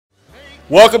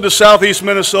Welcome to Southeast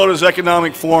Minnesota's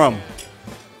Economic Forum.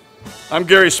 I'm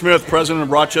Gary Smith, President of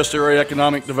Rochester Area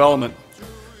Economic Development.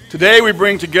 Today we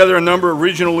bring together a number of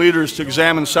regional leaders to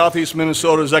examine Southeast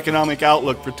Minnesota's economic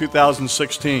outlook for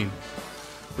 2016.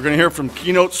 We're going to hear from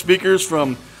keynote speakers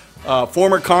from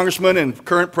former Congressman and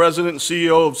current President and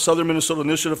CEO of Southern Minnesota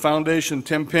Initiative Foundation,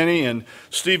 Tim Penny, and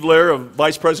Steve LOEHR,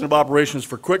 Vice President of Operations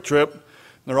for Kwik-Trip.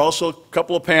 There are also a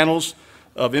couple of panels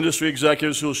of industry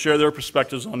executives who will share their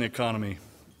perspectives on the economy.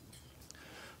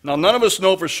 Now, none of us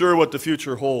know for sure what the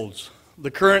future holds.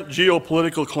 The current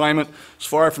geopolitical climate is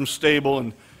far from stable,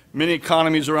 and many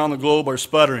economies around the globe are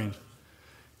sputtering.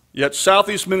 Yet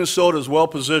Southeast Minnesota is well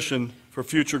positioned for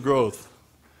future growth.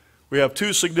 We have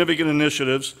two significant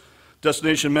initiatives,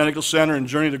 Destination Medical Center and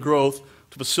Journey to Growth,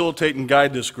 to facilitate and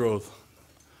guide this growth.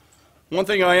 One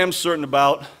thing I am certain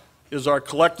about is our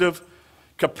collective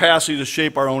capacity to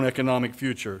shape our own economic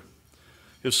future.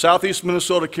 If Southeast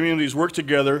Minnesota communities work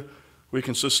together, we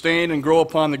can sustain and grow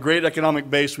upon the great economic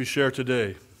base we share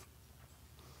today.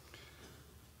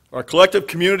 Our collective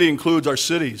community includes our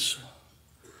cities,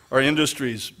 our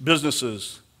industries,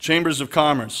 businesses, chambers of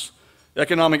commerce,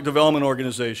 economic development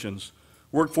organizations,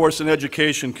 workforce and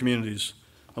education communities,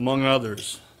 among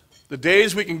others. The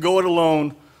days we can go it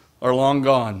alone are long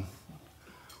gone.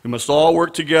 We must all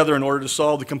work together in order to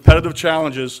solve the competitive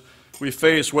challenges we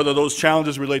face, whether those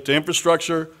challenges relate to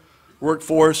infrastructure,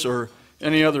 workforce, or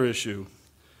any other issue.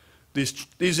 These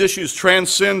issues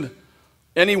transcend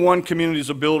any one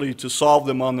community's ability to solve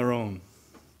them on their own.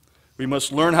 We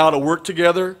must learn how to work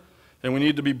together, and we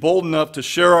need to be bold enough to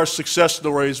share our success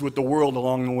stories with the world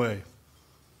along the way.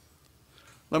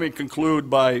 Let me conclude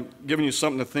by giving you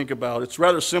something to think about. It's a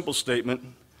rather simple statement,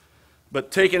 but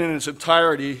taken in its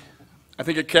entirety, I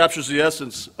think it captures the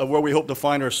essence of where we hope to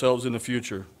find ourselves in the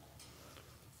future.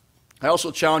 I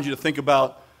also challenge you to think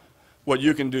about what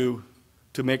you can do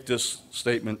to make this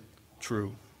statement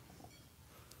true.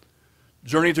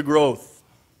 Journey to growth.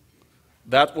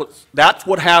 That's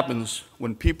what happens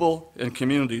when people and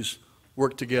communities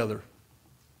work together.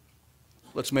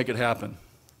 Let's make it happen.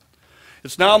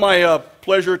 It's now my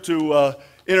pleasure to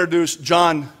introduce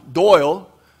John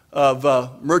Doyle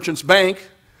of Merchants Bank,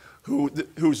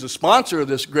 who's the sponsor of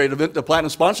this great event, the platinum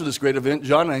sponsor of this great event.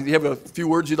 John, do you have a few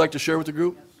words you'd like to share with the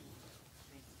group?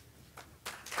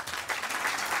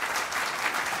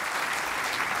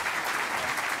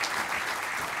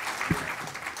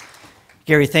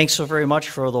 Gary, thanks so very much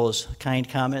for those kind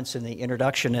comments in the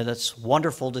introduction, and it's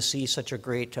wonderful to see such a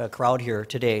great crowd here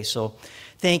today. So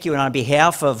thank you, and on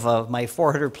behalf of my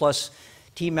 400-plus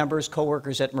team members,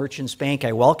 coworkers at Merchants Bank,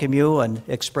 I welcome you and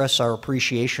express our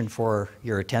appreciation for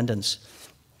your attendance.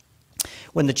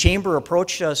 When the Chamber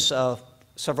approached us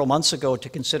several months ago to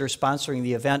consider sponsoring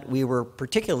the event, we were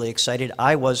particularly excited.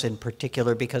 I was in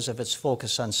particular because of its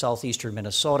focus on southeastern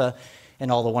Minnesota and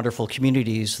all the wonderful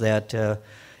communities that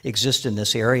exist in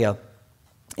this area.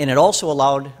 And it also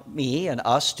allowed me and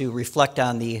us to reflect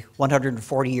on the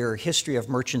 140-year history of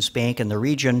Merchants Bank in the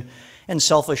region, and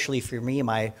selfishly for me,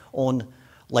 my own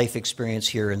life experience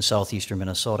here in southeastern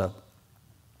Minnesota.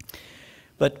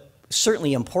 But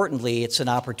certainly importantly, it's an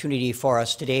opportunity for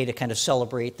us today to kind of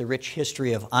celebrate the rich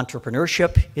history of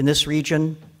entrepreneurship in this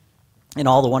region and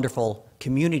all the wonderful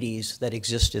communities that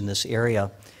exist in this area.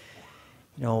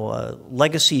 You know,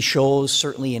 legacy shows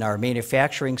certainly in our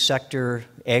manufacturing sector,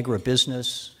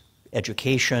 agribusiness,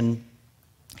 education,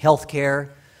 healthcare,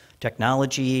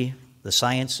 technology, the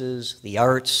sciences, the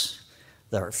arts,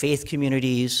 our faith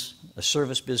communities, the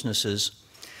service businesses.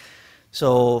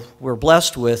 So we're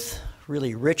blessed with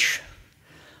really rich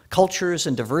cultures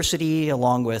and diversity,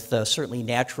 along with certainly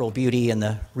natural beauty and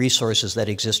the resources that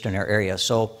exist in our area.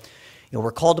 So, you know,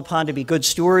 we're called upon to be good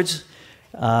stewards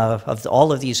of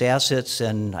all of these assets,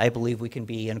 and I believe we can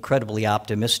be incredibly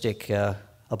optimistic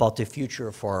about the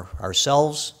future for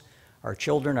ourselves, our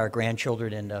children, our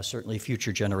grandchildren, and certainly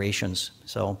future generations.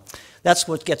 So that's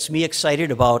what gets me excited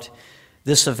about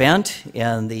this event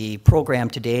and the program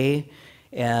today,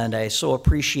 and I so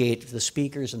appreciate the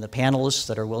speakers and the panelists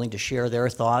that are willing to share their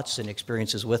thoughts and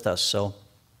experiences with us. So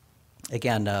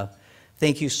again,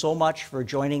 thank you so much for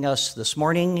joining us this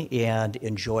morning, and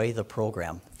enjoy the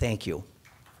program. Thank you.